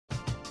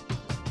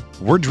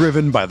We're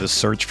driven by the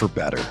search for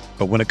better.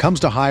 But when it comes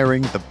to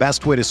hiring, the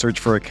best way to search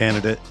for a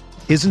candidate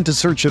isn't to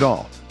search at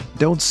all.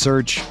 Don't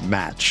search,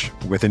 match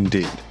with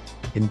Indeed.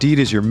 Indeed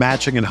is your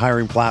matching and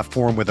hiring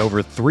platform with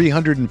over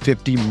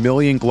 350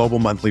 million global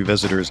monthly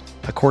visitors,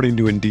 according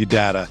to Indeed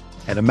data,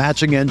 and a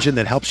matching engine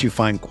that helps you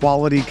find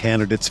quality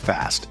candidates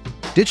fast.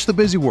 Ditch the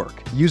busy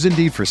work. Use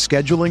Indeed for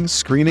scheduling,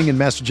 screening, and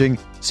messaging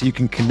so you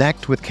can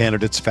connect with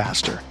candidates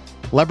faster.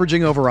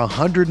 Leveraging over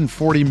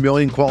 140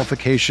 million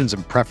qualifications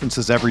and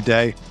preferences every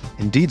day,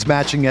 Indeed's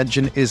matching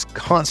engine is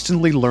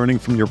constantly learning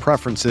from your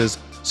preferences,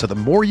 so the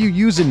more you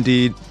use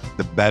Indeed,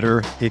 the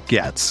better it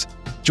gets.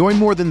 Join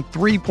more than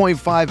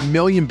 3.5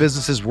 million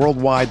businesses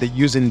worldwide that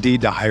use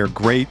Indeed to hire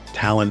great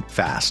talent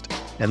fast.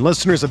 And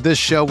listeners of this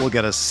show will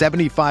get a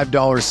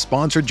 $75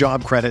 sponsored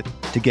job credit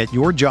to get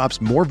your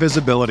jobs more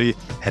visibility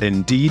at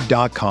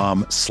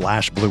Indeed.com/Blue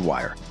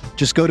Wire.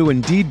 Just go to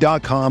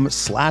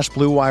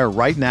Indeed.com/Blue Wire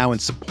right now and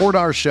support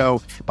our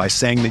show by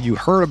saying that you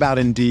heard about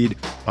Indeed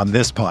on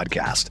this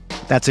podcast.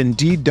 That's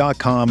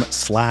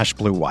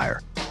Indeed.com/Blue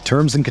Wire.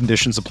 Terms and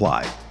conditions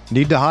apply.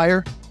 Need to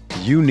hire?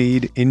 You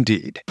need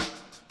Indeed.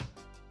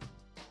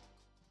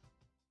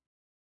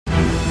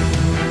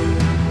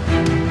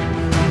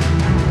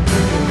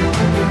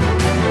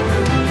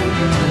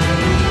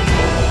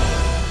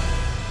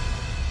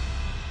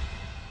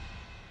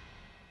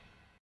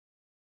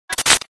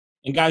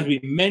 And guys, we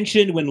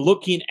mentioned when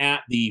looking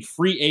at the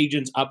free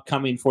agents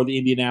upcoming for the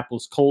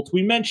Indianapolis Colts,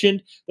 we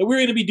mentioned that we're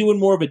going to be doing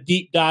more of a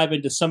deep dive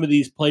into some of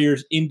these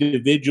players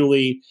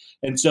individually.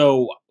 And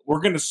so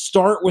we're going to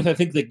start with, I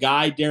think, the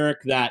guy,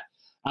 Derek, that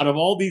out of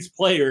all these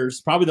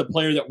players, probably the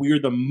player that we are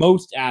the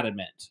most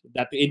adamant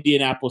that the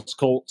Indianapolis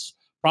Colts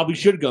probably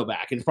should go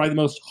back. It's probably the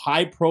most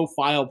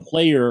high-profile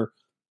player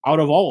out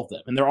of all of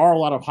them. And there are a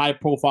lot of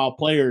high-profile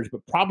players,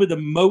 but probably the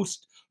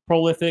most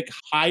prolific,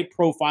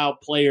 high-profile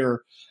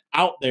player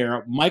out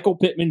there, Michael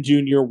Pittman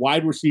Jr.,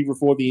 wide receiver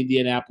for the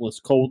Indianapolis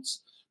Colts.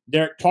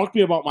 Derek, talk to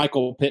me about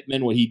Michael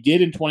Pittman, what he did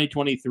in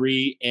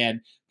 2023, and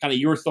kind of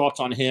your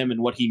thoughts on him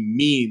and what he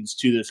means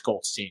to this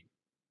Colts team.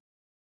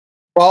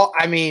 Well,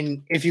 I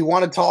mean, if you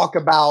want to talk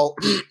about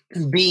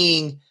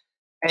being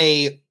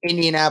a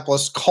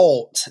Indianapolis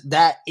Colt,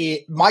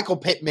 Michael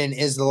Pittman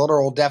is the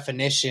literal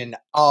definition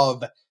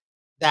of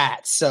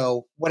that.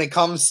 So when it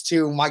comes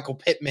to Michael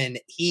Pittman,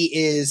 he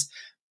is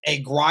a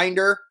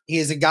grinder. He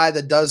is a guy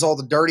that does all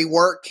the dirty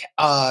work,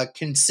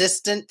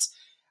 consistent,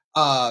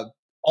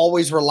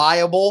 always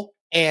reliable,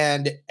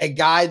 and a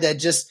guy that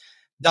just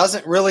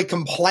doesn't really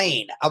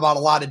complain about a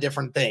lot of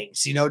different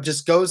things. You know,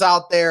 just goes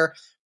out there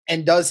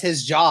and does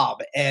his job.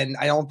 And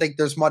I don't think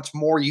there's much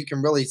more you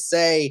can really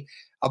say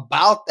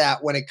about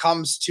that when it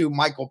comes to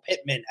Michael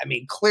Pittman. I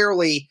mean,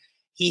 clearly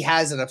he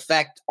has an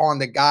effect on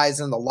the guys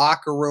in the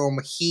locker room.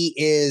 He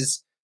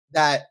is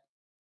that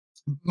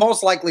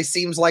most likely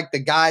seems like the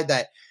guy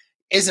that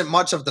isn't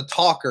much of the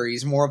talker.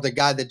 He's more of the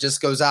guy that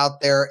just goes out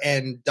there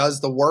and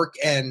does the work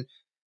and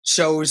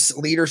shows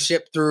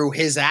leadership through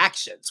his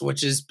actions,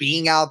 which is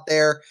being out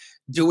there,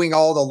 doing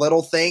all the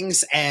little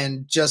things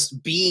and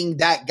just being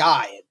that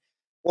guy.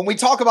 When we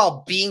talk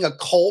about being a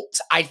Colt,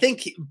 I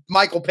think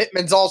Michael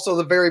Pittman's also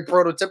the very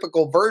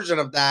prototypical version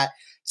of that,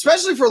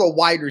 especially for the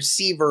wide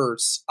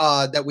receivers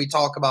that we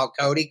talk about,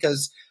 Cody,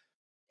 because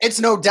it's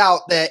no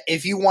doubt that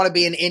if you want to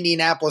be an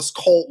Indianapolis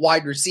Colt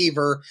wide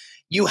receiver,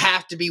 you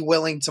have to be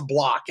willing to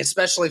block,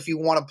 especially if you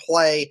want to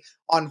play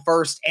on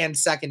first and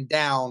second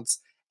downs.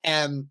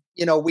 And,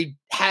 you know, we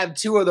have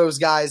two of those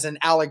guys in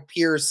Alec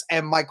Pierce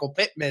and Michael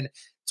Pittman.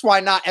 That's why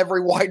not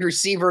every wide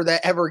receiver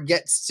that ever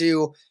gets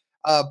to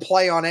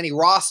play on any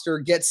roster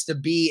gets to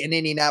be an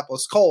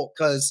Indianapolis Colt,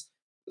 because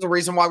the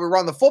reason why we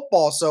run the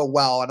football so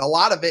well. And a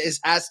lot of it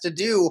has to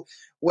do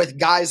with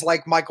guys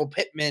like Michael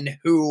Pittman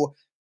who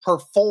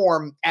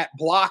perform at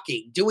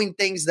blocking, doing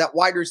things that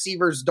wide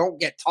receivers don't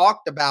get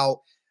talked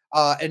about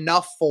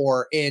enough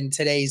for in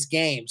today's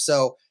game.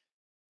 So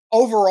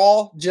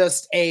overall,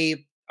 just a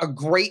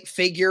great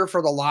figure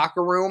for the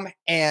locker room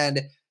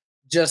and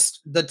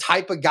just the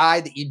type of guy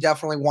that you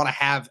definitely want to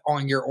have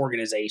on your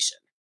organization.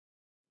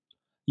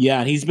 Yeah,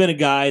 and he's been a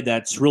guy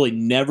that's really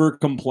never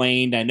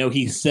complained. I know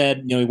he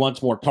said, he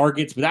wants more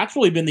targets, but that's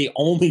really been the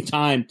only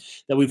time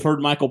that we've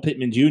heard Michael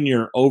Pittman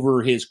Jr.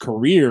 over his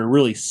career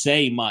really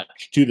say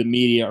much to the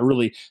media or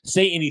really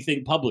say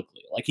anything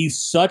publicly. Like,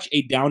 he's such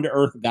a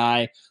down-to-earth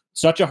guy,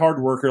 such a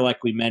hard worker,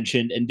 like we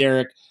mentioned. And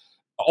Derek,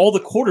 all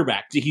the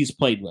quarterbacks that he's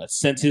played with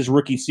since his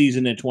rookie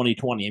season in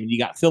 2020. I mean, you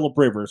got Phillip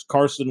Rivers,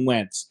 Carson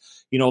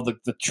Wentz,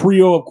 the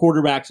trio of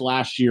quarterbacks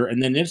last year.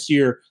 And then this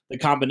year, the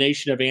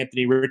combination of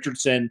Anthony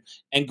Richardson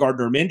and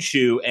Gardner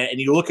Minshew. And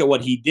you look at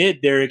what he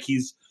did, Derek,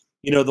 he's,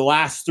 the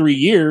last 3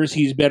 years,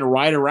 he's been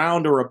right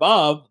around or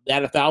above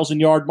that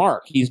 1,000-yard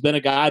mark. He's been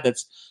a guy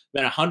that's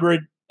been a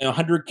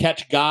 100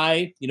 catch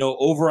guy,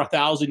 over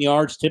 1,000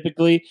 yards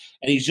typically.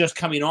 And he's just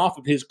coming off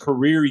of his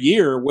career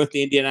year with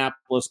the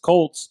Indianapolis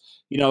Colts,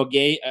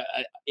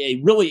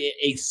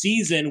 a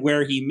season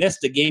where he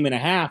missed a game and a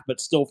half,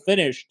 but still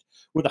finished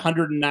with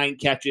 109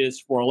 catches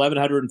for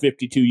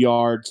 1,152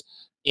 yards,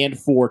 and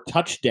 4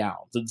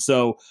 touchdowns. And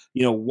so,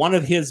 one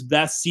of his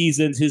best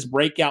seasons, his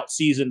breakout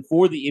season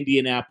for the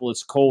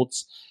Indianapolis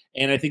Colts.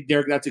 And I think,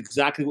 Derek, that's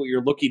exactly what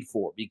you're looking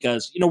for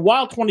because,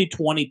 while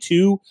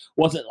 2022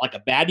 wasn't like a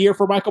bad year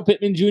for Michael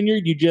Pittman Jr.,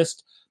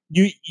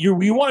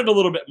 you wanted a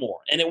little bit more.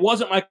 And it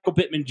wasn't Michael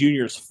Pittman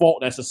Jr.'s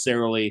fault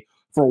necessarily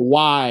for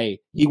why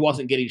he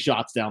wasn't getting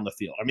shots down the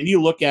field. I mean,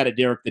 you look at it,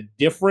 Derek, the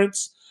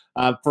difference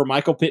for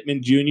Michael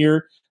Pittman Jr.,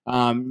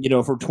 from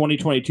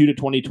 2022 to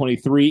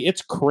 2023,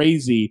 it's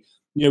crazy.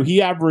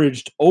 He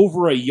averaged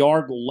over a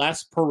yard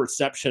less per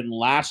reception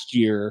last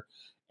year,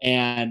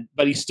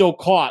 but he still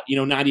caught,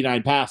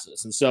 99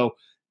 passes. And so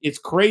it's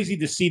crazy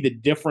to see the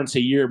difference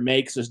a year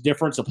makes, this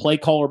difference a play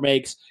caller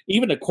makes,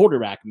 even a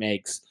quarterback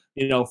makes,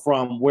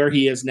 from where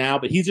he is now.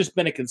 But he's just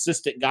been a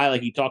consistent guy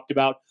like he talked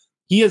about.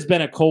 He has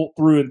been a Colt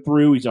through and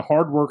through. He's a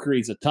hard worker.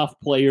 He's a tough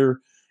player.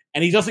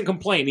 And he doesn't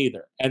complain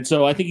either. And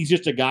so I think he's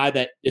just a guy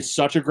that is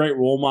such a great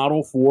role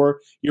model for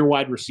your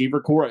wide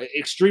receiver core,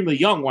 extremely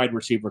young wide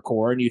receiver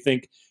core. And you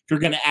think if you're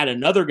going to add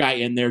another guy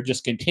in there,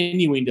 just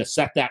continuing to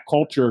set that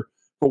culture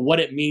for what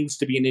it means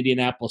to be an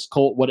Indianapolis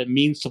Colt, what it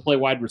means to play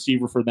wide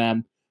receiver for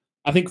them.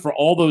 I think for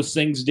all those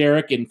things,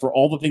 Derek, and for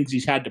all the things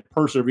he's had to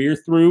persevere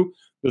through,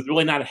 with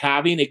really not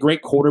having a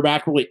great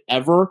quarterback really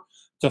ever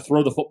to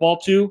throw the football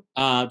to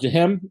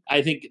him,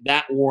 I think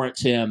that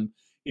warrants him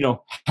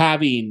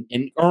having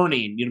and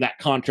earning, that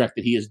contract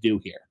that he is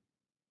due here.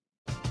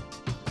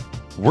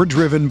 We're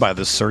driven by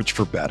the search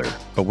for better.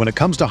 But when it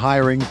comes to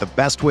hiring, the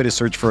best way to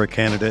search for a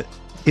candidate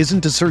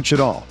isn't to search at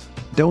all.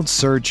 Don't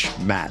search,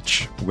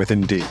 match with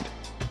Indeed.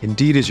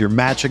 Indeed is your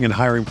matching and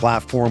hiring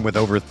platform with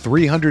over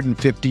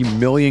 350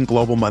 million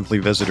global monthly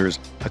visitors,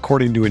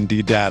 according to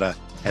Indeed data,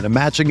 and a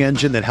matching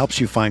engine that helps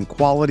you find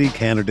quality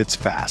candidates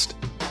fast.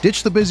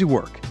 Ditch the busy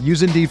work.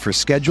 Use Indeed for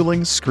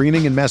scheduling,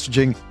 screening, and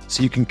messaging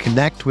so you can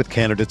connect with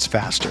candidates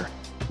faster.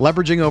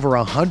 Leveraging over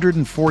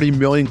 140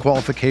 million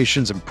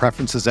qualifications and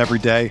preferences every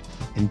day,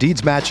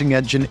 Indeed's matching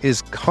engine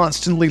is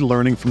constantly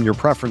learning from your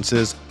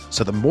preferences,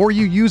 so the more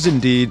you use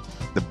Indeed,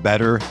 the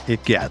better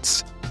it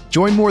gets.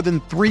 Join more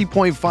than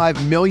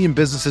 3.5 million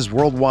businesses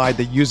worldwide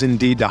that use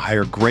Indeed to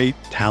hire great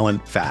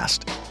talent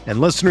fast. And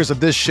listeners of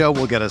this show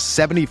will get a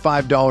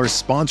 $75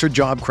 sponsored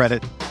job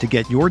credit to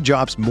get your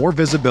jobs more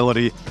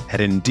visibility at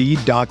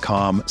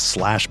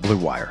Indeed.com/Blue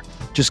Wire.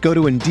 Just go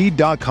to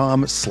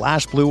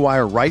Indeed.com/Blue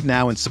Wire right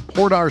now and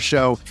support our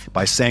show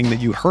by saying that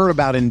you heard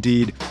about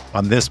Indeed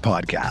on this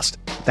podcast.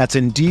 That's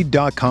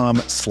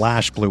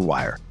Indeed.com/Blue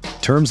Wire.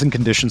 Terms and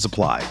conditions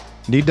apply.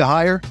 Need to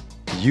hire?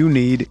 You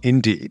need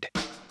Indeed.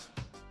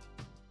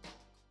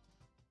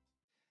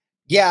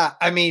 Yeah,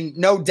 I mean,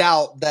 no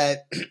doubt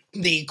that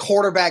the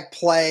quarterback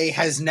play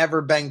has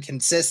never been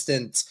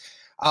consistent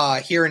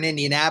here in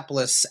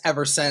Indianapolis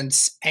ever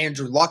since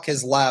Andrew Luck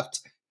has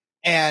left.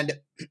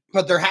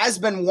 But there has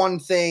been one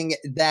thing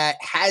that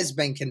has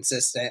been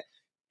consistent,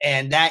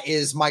 and that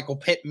is Michael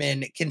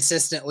Pittman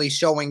consistently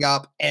showing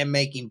up and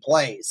making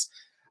plays.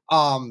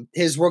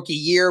 His rookie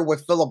year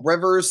with Phillip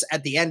Rivers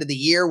at the end of the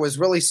year was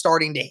really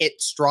starting to hit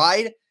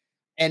stride.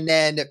 And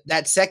then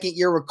that second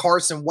year with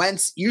Carson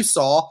Wentz, you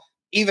saw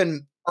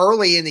even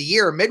early in the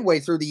year, midway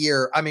through the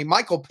year, I mean,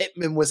 Michael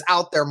Pittman was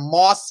out there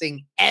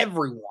mossing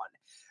everyone.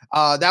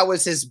 That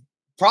was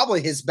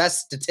probably his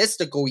best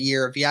statistical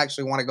year if you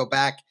actually want to go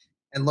back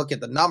and look at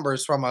the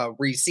numbers from a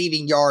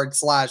receiving yard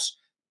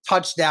 /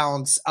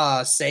 touchdowns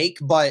sake.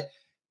 But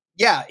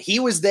yeah, he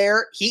was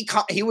there. He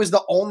was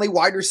the only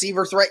wide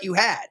receiver threat you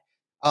had.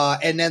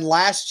 And then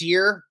last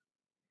year,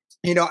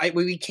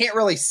 we can't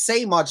really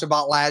say much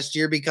about last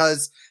year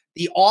because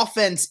the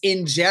offense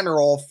in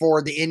general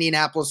for the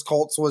Indianapolis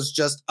Colts was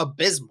just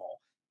abysmal.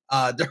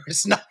 There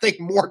is nothing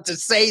more to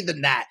say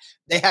than that.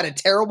 They had a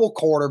terrible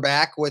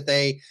quarterback with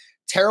a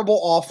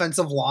terrible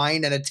offensive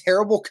line and a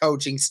terrible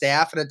coaching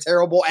staff and a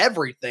terrible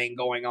everything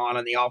going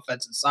on the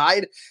offensive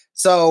side.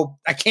 So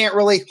I can't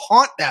really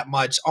haunt that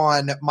much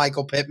on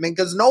Michael Pittman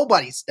because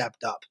nobody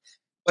stepped up.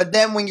 But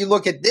then when you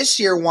look at this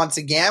year, once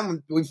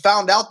again, we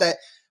found out that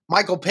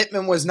Michael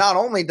Pittman was not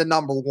only the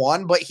number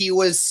one, but he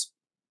was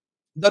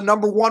the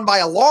number one by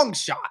a long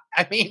shot.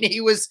 I mean,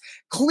 he was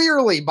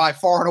clearly by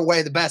far and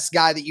away the best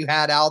guy that you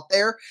had out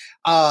there.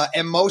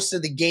 And most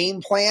of the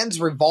game plans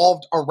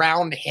revolved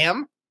around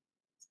him.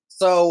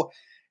 So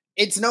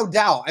it's no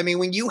doubt. I mean,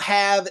 when you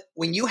have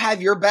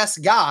your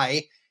best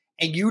guy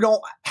and you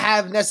don't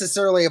have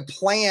necessarily a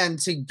plan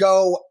to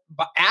go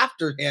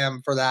after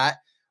him for that,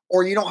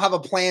 or you don't have a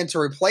plan to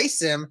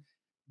replace him,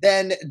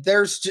 then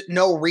there's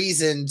no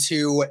reason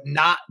to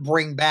not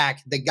bring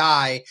back the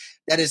guy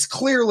that is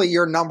clearly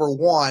your number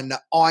one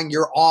on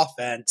your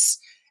offense.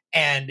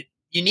 And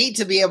you need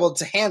to be able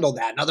to handle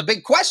that. Now, the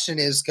big question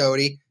is,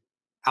 Cody,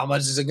 how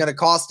much is it going to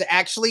cost to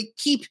actually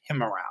keep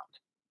him around?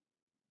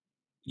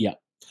 Yeah,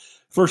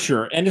 for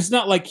sure. And it's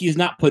not like he's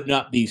not putting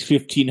up these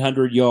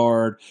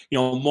 1,500-yard,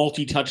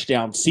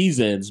 multi-touchdown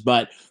seasons.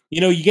 But,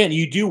 again,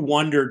 you do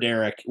wonder,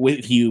 Derek,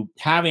 if you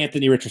have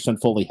Anthony Richardson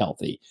fully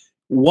healthy,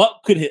 what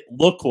could it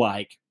look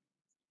like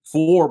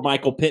for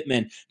Michael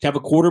Pittman to have a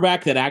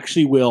quarterback that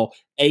actually will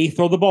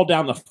throw the ball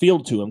down the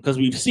field to him, because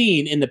we've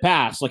seen in the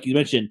past, like you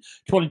mentioned,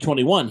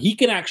 2021, he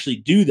can actually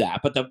do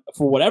that. But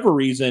for whatever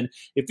reason,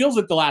 it feels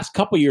like the last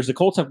couple of years, the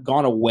Colts have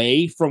gone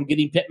away from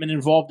getting Pittman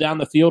involved down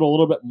the field a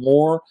little bit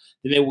more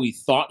than we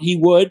thought he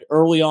would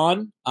early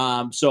on.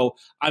 So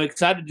I'm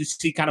excited to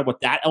see kind of what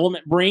that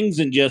element brings,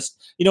 and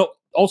just,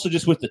 also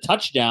just with the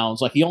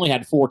touchdowns, like he only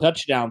had 4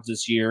 touchdowns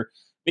this year.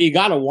 But you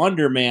got to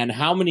wonder, man,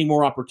 how many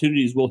more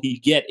opportunities will he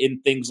get in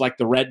things like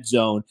the red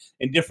zone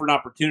and different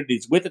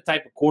opportunities with the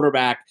type of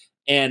quarterback,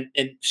 and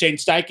Shane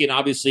Steichen,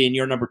 obviously, in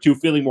your number 2,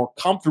 feeling more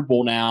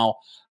comfortable now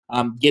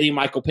getting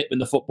Michael Pittman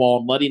the football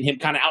and letting him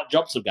kind of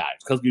out-jump some guys,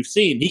 because we've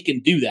seen he can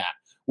do that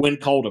when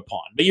called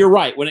upon. But you're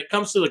right. When it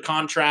comes to the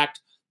contract,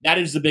 that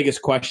is the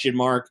biggest question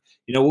mark.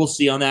 We'll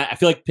see on that. I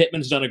feel like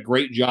Pittman's done a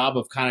great job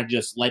of kind of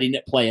just letting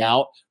it play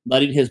out,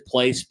 letting his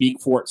play speak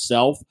for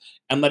itself,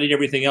 and letting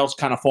everything else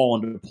kind of fall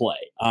into play.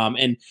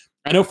 And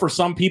I know for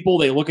some people,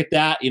 they look at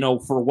that,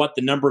 for what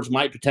the numbers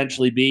might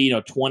potentially be,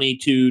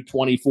 22,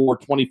 24,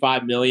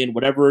 25 million,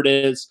 whatever it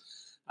is.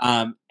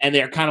 And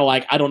they're kind of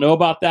like, I don't know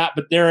about that.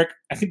 But Derek,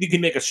 I think you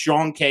can make a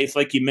strong case,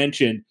 like you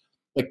mentioned.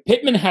 Like,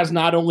 Pittman has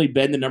not only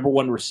been the number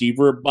 1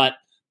 receiver, but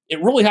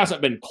it really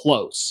hasn't been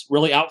close,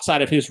 really,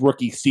 outside of his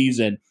rookie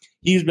season.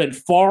 He's been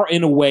far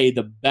and away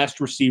the best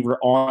receiver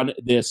on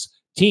this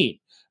team.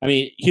 I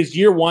mean, his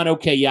year 1,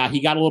 okay, yeah,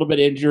 he got a little bit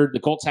injured. The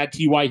Colts had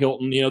T.Y.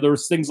 Hilton. there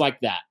was things like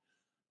that.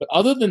 But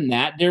other than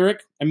that,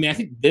 Derek, I mean, I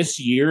think this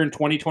year in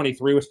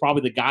 2023 was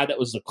probably the guy that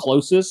was the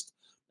closest.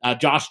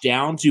 Josh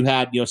Downs, who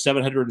had,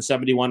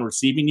 771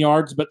 receiving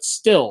yards. But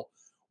still,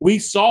 we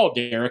saw,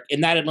 Derek,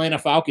 in that Atlanta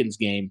Falcons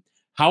game,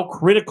 how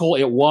critical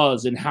it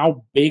was and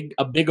how big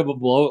of a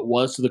blow it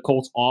was to the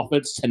Colts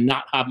offense to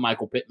not have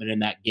Michael Pittman in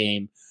that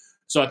game.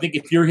 So I think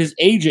if you're his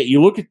agent,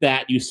 you look at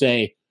that, you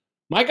say,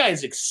 my guy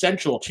is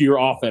essential to your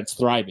offense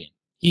thriving.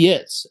 He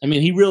is. I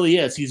mean, he really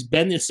is. He's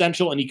been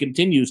essential, and he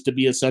continues to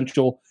be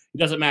essential. It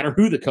doesn't matter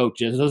who the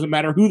coach is. It doesn't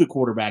matter who the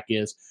quarterback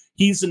is.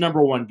 He's the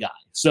number 1 guy.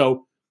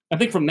 So I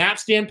think from that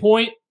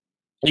standpoint,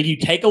 I think you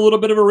take a little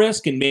bit of a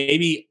risk and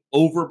maybe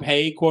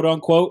overpay, quote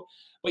unquote,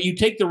 but you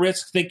take the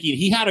risk thinking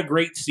he had a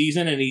great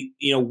season, and he,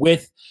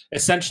 with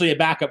essentially a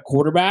backup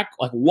quarterback,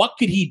 like, what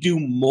could he do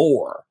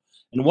more?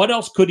 And what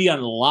else could he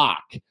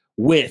unlock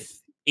with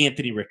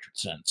Anthony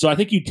Richardson? So I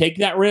think you take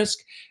that risk.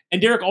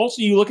 And Derek,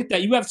 also, you look at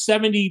that, you have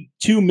 $72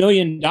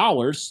 million,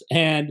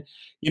 and,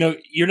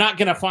 you're not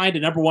going to find a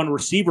number 1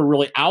 receiver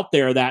really out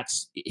there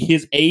that's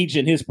his age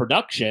and his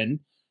production.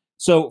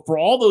 So for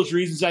all those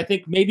reasons, I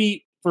think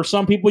maybe for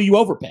some people you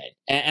overpay.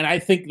 And I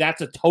think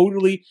that's a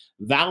totally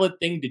valid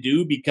thing to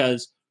do,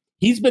 because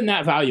he's been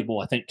that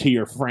valuable, I think, to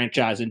your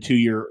franchise and to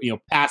your,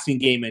 passing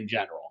game in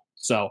general.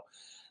 So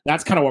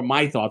that's kind of what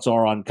my thoughts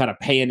are on kind of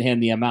paying him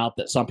the amount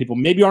that some people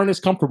maybe aren't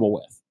as comfortable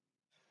with.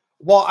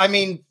 Well, I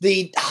mean,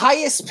 the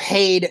highest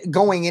paid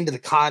going into the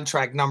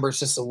contract numbers,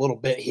 just a little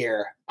bit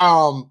here.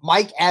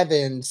 Mike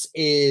Evans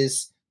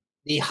is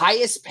the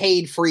highest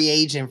paid free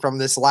agent from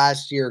this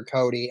last year,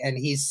 Cody, and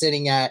he's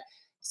sitting at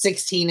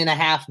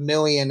 $16.5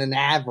 million in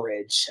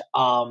average.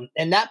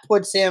 And that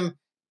puts him,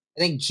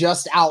 I think,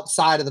 just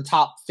outside of the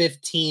top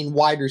 15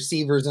 wide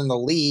receivers in the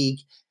league.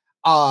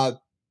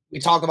 We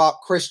talk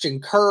about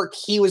Christian Kirk.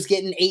 He was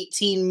getting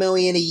 $18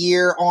 million a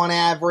year on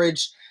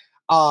average.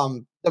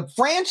 The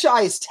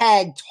franchise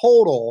tag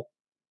total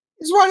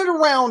is running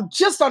around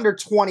just under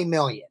 $20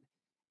 million.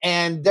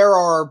 And there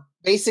are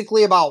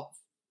basically about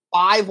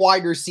 5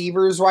 wide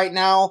receivers right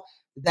now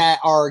that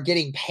are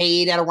getting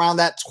paid at around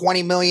that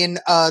 $20 million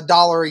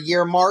a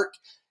year mark.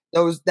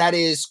 That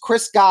is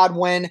Chris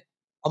Godwin,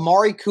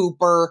 Amari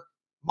Cooper,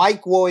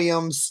 Mike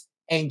Williams,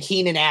 and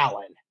Keenan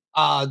Allen.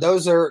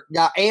 Those are,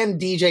 and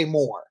DJ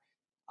Moore.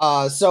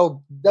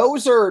 So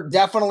those are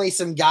definitely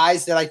some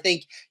guys that I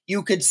think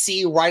you could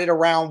see right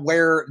around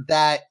where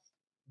that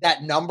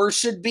number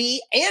should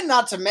be. And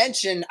not to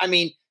mention, I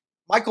mean,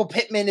 Michael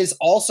Pittman is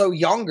also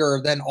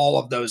younger than all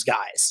of those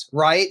guys,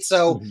 right?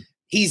 So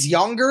he's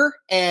younger,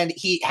 and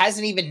he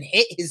hasn't even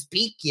hit his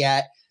peak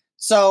yet.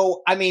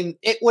 So, I mean,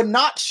 it would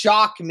not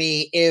shock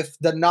me if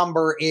the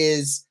number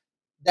is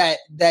that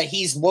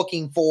he's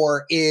looking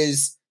for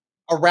is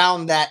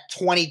around that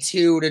 $22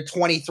 to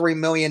 $23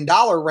 million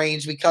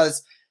range,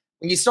 because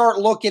when you start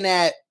looking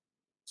at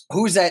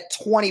who's at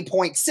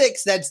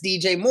 20.6, that's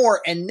DJ Moore.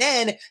 And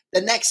then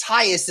the next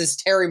highest is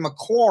Terry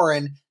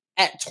McLaurin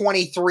at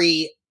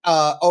 $23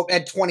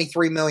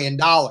 million.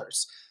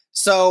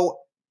 So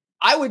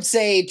I would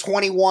say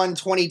 21,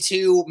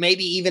 22,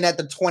 maybe even at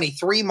the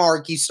 23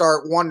 mark, you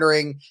start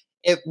wondering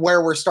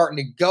where we're starting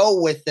to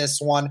go with this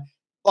one.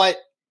 But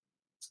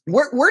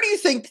where do you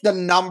think the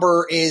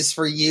number is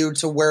for you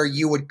to where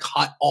you would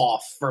cut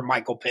off for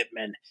Michael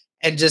Pittman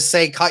and just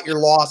say cut your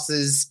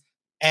losses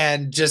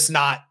and just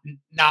not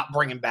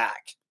bring him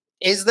back?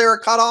 Is there a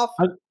cutoff?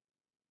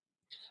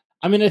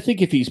 I mean, I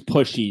think if he's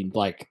pushing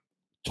like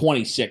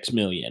 26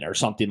 million or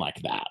something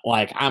like that,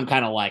 like, I'm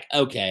kind of like,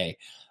 okay,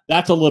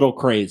 That's a little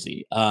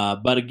crazy.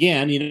 But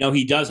again,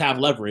 he does have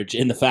leverage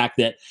in the fact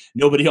that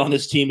nobody on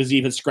this team has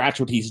even scratched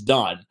what he's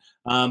done.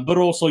 But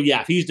also,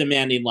 if he's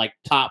demanding like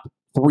top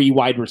 3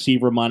 wide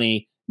receiver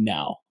money,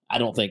 no, I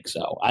don't think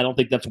so. I don't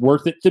think that's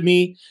worth it to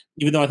me,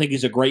 even though I think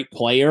he's a great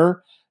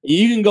player.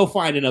 You can go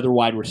find another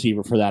wide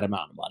receiver for that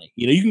amount of money.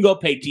 You can go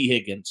pay T.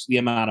 Higgins the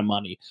amount of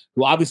money,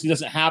 who obviously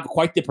doesn't have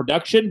quite the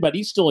production, but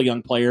he's still a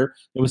young player.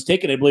 It was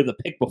taken, I believe, the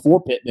pick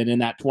before Pittman in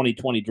that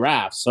 2020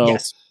 draft. So,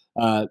 yes.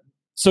 I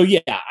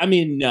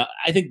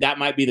think that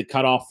might be the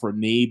cutoff for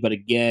me. But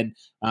again,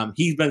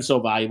 he's been so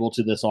valuable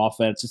to this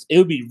offense. It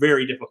would be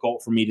very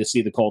difficult for me to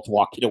see the Colts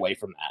walking away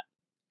from that.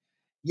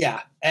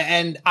 Yeah,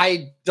 and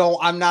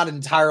I'm not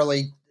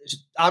entirely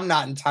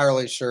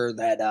sure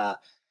that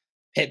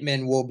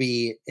Pittman will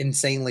be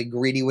insanely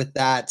greedy with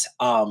that.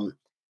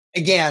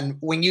 Again,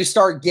 when you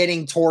start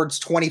getting towards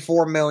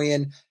 24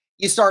 million,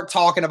 you start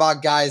talking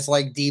about guys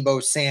like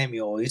Deebo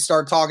Samuel. You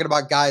start talking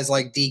about guys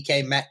like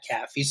DK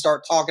Metcalf. You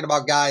start talking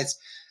about guys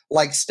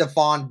like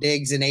Stephon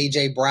Diggs and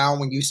AJ Brown.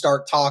 When you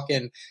start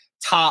talking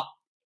top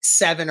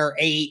 7 or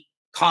 8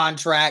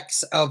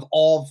 contracts of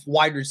all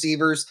wide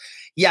receivers,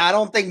 I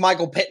don't think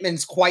Michael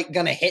Pittman's quite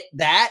going to hit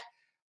that,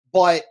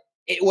 but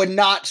it would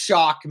not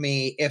shock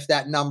me if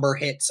that number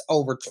hits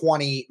over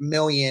 20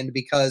 million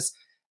because,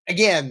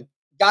 again,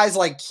 guys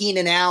like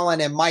Keenan Allen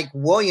and Mike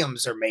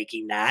Williams are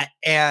making that.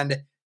 And,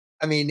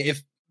 I mean,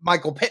 if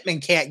Michael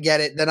Pittman can't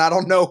get it, then I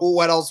don't know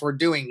what else we're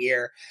doing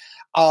here.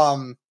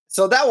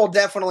 So that will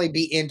definitely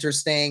be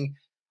interesting.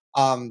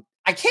 I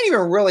can't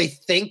even really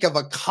think of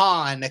a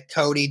con,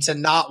 Cody, to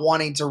not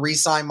wanting to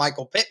re-sign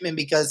Michael Pittman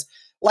because,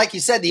 like you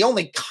said, the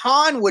only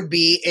con would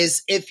be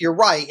is if you're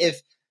right,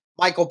 if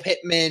Michael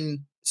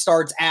Pittman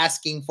starts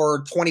asking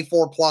for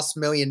 $24+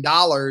 million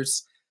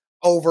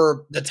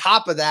over the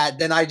top of that,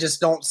 then I just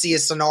don't see a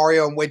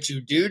scenario in which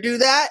you do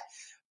that.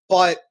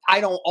 But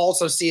I don't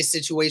also see a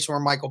situation where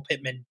Michael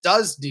Pittman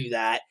does do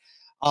that.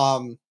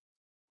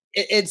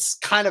 It's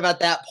kind of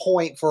at that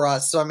point for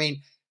us. So, I mean,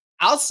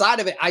 outside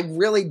of it, I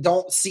really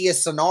don't see a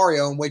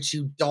scenario in which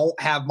you don't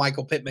have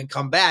Michael Pittman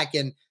come back.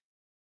 And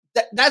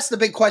that's the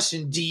big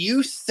question. Do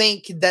you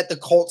think that the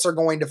Colts are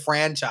going to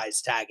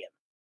franchise tag him?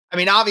 I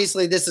mean,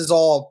 obviously, this is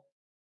all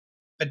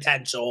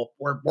potential.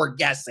 We're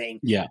guessing.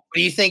 Yeah. But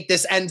do you think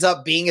this ends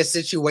up being a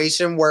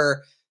situation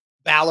where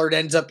Ballard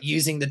ends up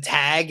using the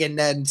tag and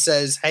then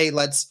says, hey,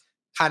 let's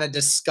kind of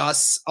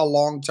discuss a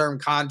long-term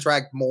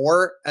contract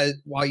more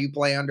while you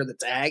play under the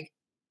tag?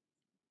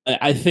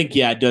 I think,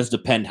 it does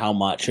depend how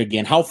much.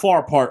 Again, how far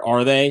apart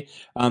are they?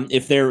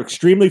 If they're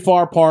extremely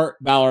far apart,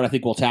 Ballard, I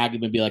think, will tag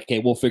him and be like, okay,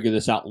 we'll figure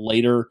this out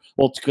later.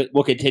 We'll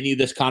continue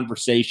this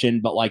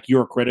conversation, but like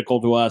you're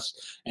critical to us,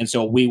 and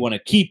so we want to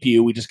keep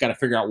you. We just got to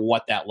figure out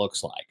what that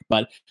looks like.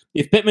 But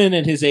if Pittman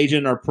and his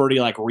agent are pretty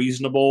like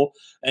reasonable,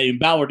 and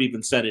Ballard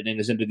even said it in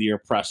his end-of-the-year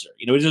presser,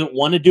 he doesn't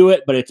want to do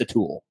it, but it's a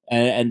tool.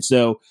 And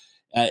so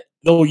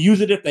they'll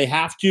use it if they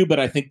have to, but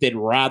I think they'd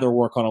rather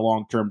work on a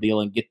long-term deal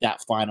and get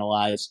that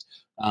finalized.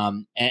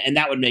 And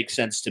that would make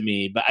sense to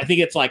me, but I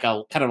think it's like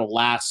a kind of a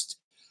last,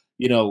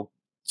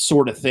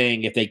 sort of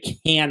thing. If they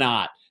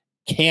cannot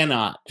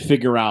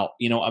figure out,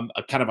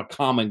 a kind of a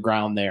common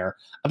ground there,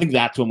 I think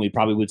that's when we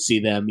probably would see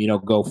them,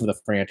 go for the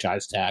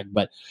franchise tag.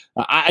 But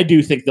I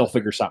do think they'll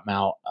figure something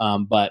out.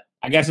 But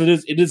I guess it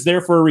is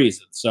there for a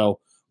reason. So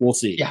we'll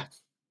see.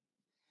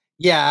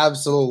 Yeah,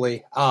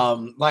 absolutely.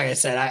 Like I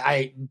said,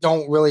 I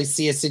don't really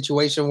see a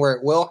situation where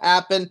it will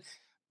happen,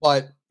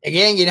 but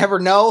again, you never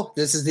know.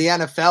 This is the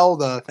NFL.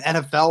 The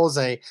NFL is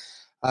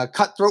a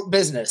cutthroat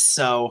business,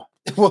 so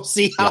we'll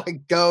see how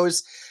it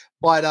goes.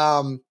 But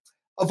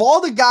of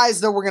all the guys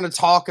that we're going to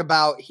talk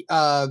about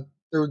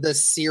through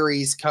this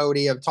series,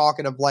 Cody, of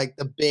talking of like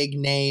the big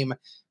name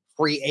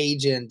free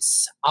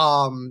agents,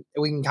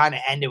 we can kind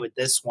of end it with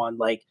this one.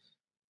 Like,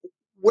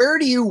 where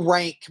do you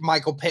rank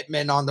Michael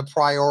Pittman on the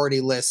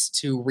priority list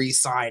to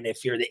re-sign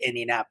if you're the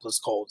Indianapolis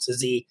Colts? Is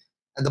he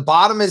at the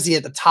bottom? Is he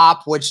at the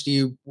top? What do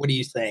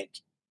you think?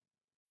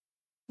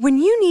 When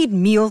you need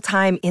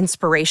mealtime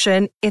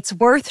inspiration, it's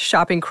worth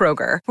shopping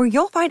Kroger, where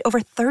you'll find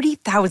over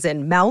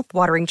 30,000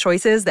 mouth-watering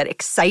choices that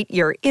excite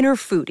your inner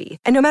foodie.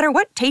 And no matter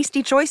what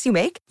tasty choice you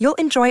make, you'll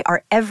enjoy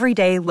our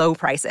everyday low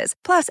prices,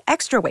 plus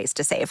extra ways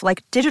to save,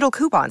 like digital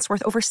coupons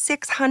worth over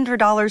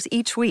 $600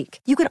 each week.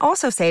 You can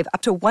also save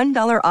up to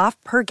 $1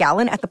 off per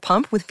gallon at the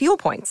pump with fuel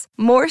points.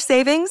 More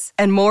savings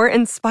and more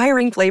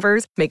inspiring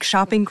flavors make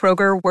shopping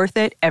Kroger worth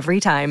it every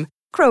time.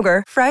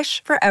 Kroger,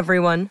 fresh for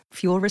everyone.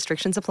 Fuel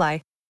restrictions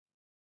apply.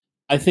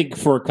 I think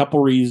for a couple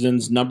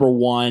reasons. Number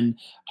one,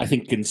 I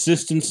think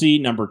consistency.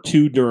 Number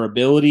two,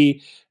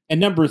 durability.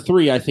 And number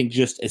three, I think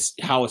just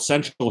how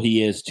essential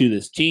he is to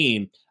this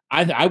team.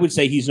 I would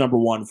say he's number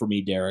one for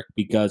me, Derek,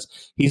 because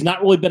he's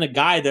not really been a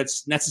guy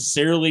that's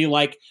necessarily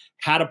like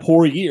had a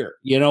poor year.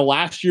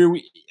 Last year,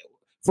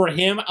 for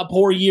him, a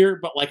poor year,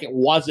 but like it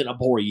wasn't a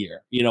poor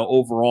year,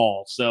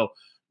 overall. So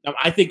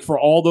I think for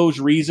all those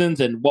reasons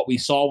and what we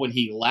saw when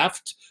he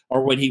left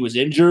or when he was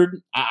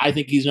injured, I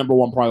think he's number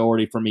one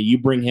priority for me. You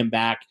bring him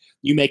back,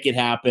 you make it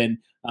happen.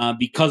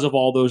 because of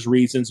all those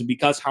reasons and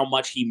because how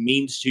much he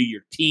means to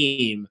your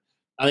team.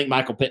 I think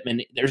Michael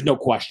Pittman, there's no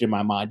question in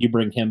my mind. You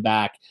bring him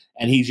back,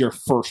 and he's your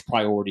first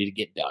priority to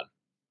get done.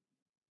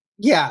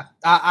 Yeah,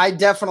 I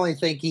definitely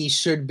think he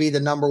should be the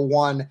number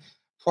one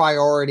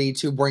priority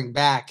to bring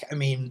back. I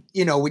mean,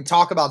 we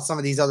talk about some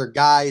of these other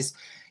guys,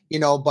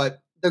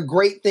 but the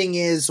great thing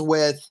is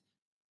with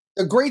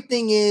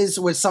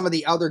some of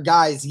the other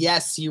guys,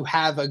 yes, you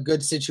have a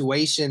good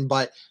situation,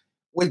 but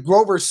with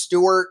Grover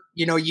Stewart,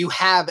 you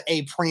have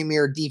a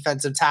premier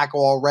defensive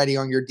tackle already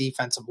on your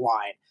defensive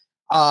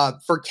line.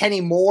 For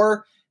Kenny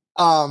Moore,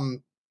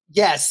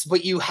 yes,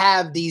 but you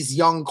have these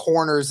young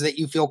corners that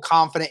you feel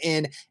confident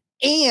in,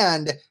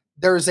 and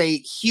there's a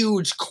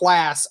huge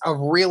class of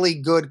really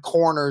good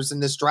corners in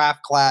this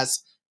draft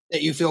class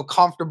that you feel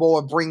comfortable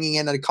with bringing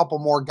in a couple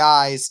more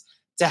guys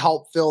to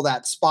help fill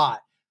that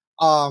spot.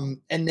 And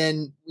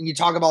then when you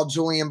talk about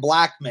Julian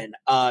Blackmon,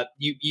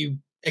 you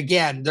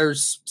again,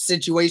 there's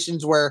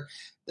situations where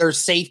there's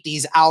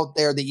safeties out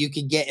there that you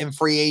could get in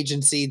free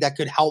agency that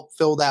could help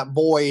fill that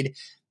void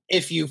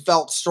if you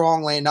felt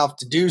strongly enough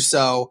to do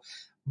so.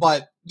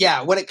 But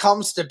yeah, when it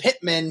comes to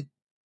Pittman,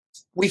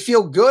 we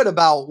feel good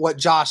about what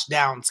Josh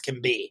Downs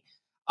can be.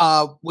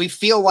 We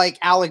feel like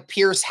Alec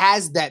Pierce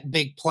has that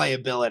big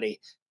playability,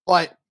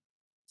 but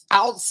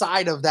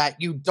outside of that,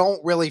 you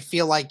don't really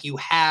feel like you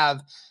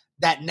have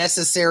that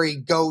necessary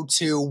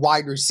go-to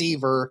wide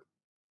receiver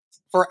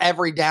for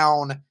every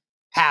down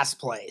pass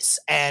plays.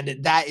 And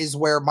that is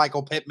where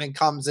Michael Pittman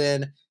comes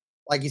in.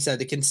 Like you said,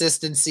 the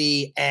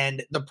consistency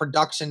and the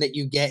production that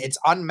you get, it's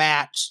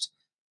unmatched,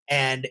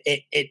 and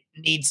it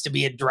needs to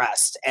be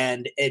addressed.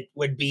 And it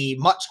would be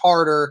much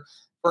harder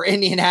for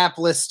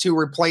Indianapolis to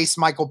replace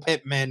Michael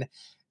Pittman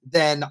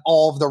than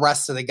all of the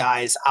rest of the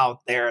guys out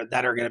there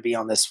that are going to be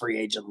on this free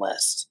agent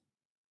list.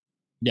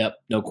 Yep,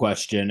 no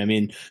question. I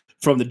mean,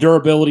 from the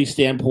durability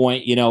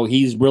standpoint,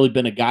 he's really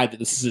been a guy that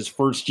this is his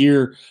first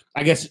year,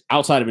 I guess,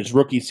 outside of his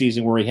rookie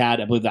season where he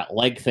had, I believe, that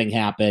leg thing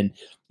happen.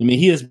 I mean,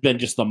 he has been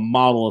just the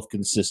model of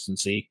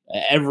consistency.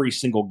 Every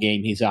single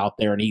game he's out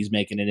there and he's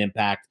making an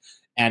impact,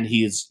 and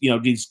he's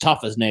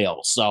tough as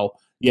nails. So,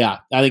 yeah,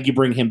 I think you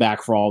bring him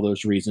back for all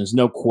those reasons.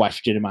 No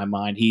question in my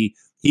mind.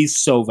 He's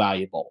so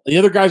valuable. The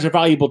other guys are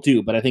valuable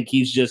too, but I think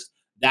he's just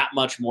that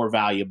much more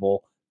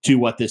valuable to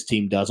what this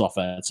team does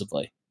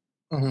offensively.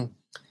 Mm-hmm.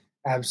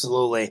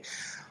 Absolutely.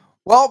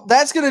 Well,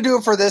 that's going to do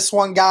it for this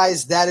one,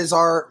 guys. That is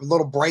our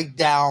little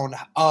breakdown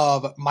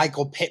of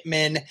Michael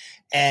Pittman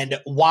and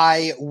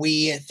why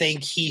we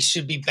think he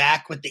should be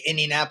back with the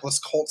Indianapolis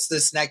Colts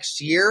this next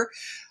year.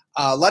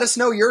 Let us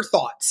know your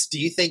thoughts. Do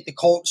you think the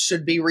Colts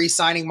should be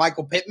re-signing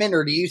Michael Pittman,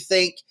 or do you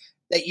think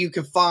that you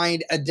could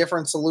find a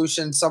different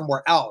solution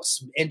somewhere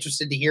else? I'm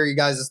interested to hear you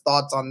guys'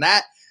 thoughts on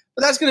that.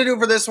 But that's going to do it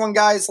for this one,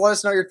 guys. Let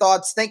us know your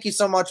thoughts. Thank you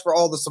so much for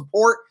all the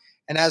support.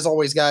 And as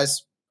always,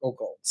 guys, go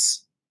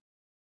Colts.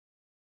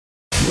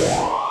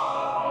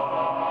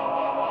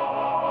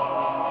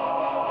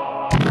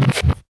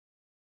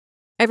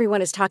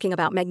 Everyone is talking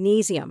about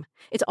magnesium.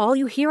 It's all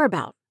you hear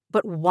about.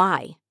 But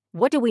why?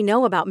 What do we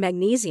know about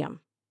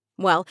magnesium?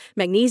 Well,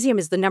 magnesium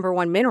is the number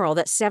one mineral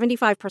that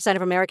 75%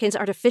 of Americans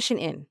are deficient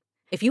in.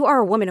 If you are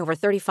a woman over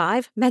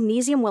 35,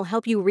 magnesium will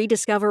help you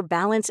rediscover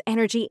balance,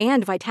 energy,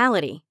 and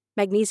vitality.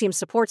 Magnesium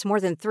supports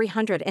more than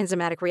 300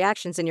 enzymatic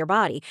reactions in your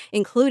body,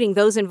 including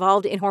those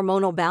involved in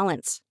hormonal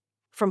balance.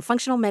 From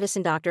functional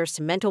medicine doctors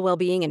to mental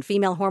well-being and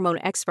female hormone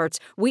experts,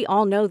 we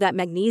all know that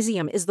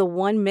magnesium is the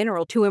one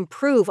mineral to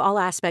improve all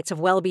aspects of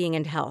well-being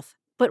and health.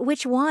 But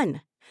which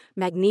one?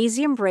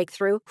 Magnesium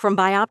Breakthrough from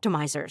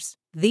Bioptimizers,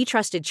 the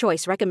trusted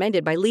choice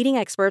recommended by leading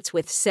experts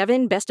with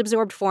 7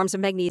 best-absorbed forms of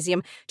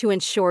magnesium to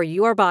ensure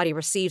your body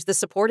receives the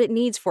support it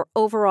needs for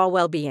overall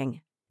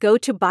well-being. Go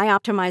to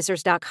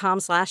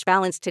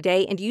bioptimizers.com/balance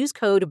today and use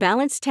code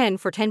BALANCE10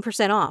 for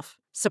 10% off.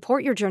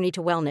 Support your journey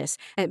to wellness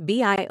at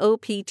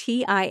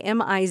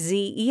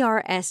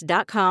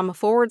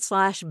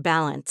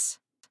bioptimizers.com/balance.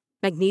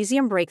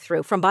 Magnesium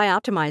Breakthrough from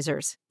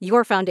Bioptimizers,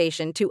 your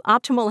foundation to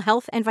optimal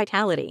health and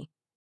vitality.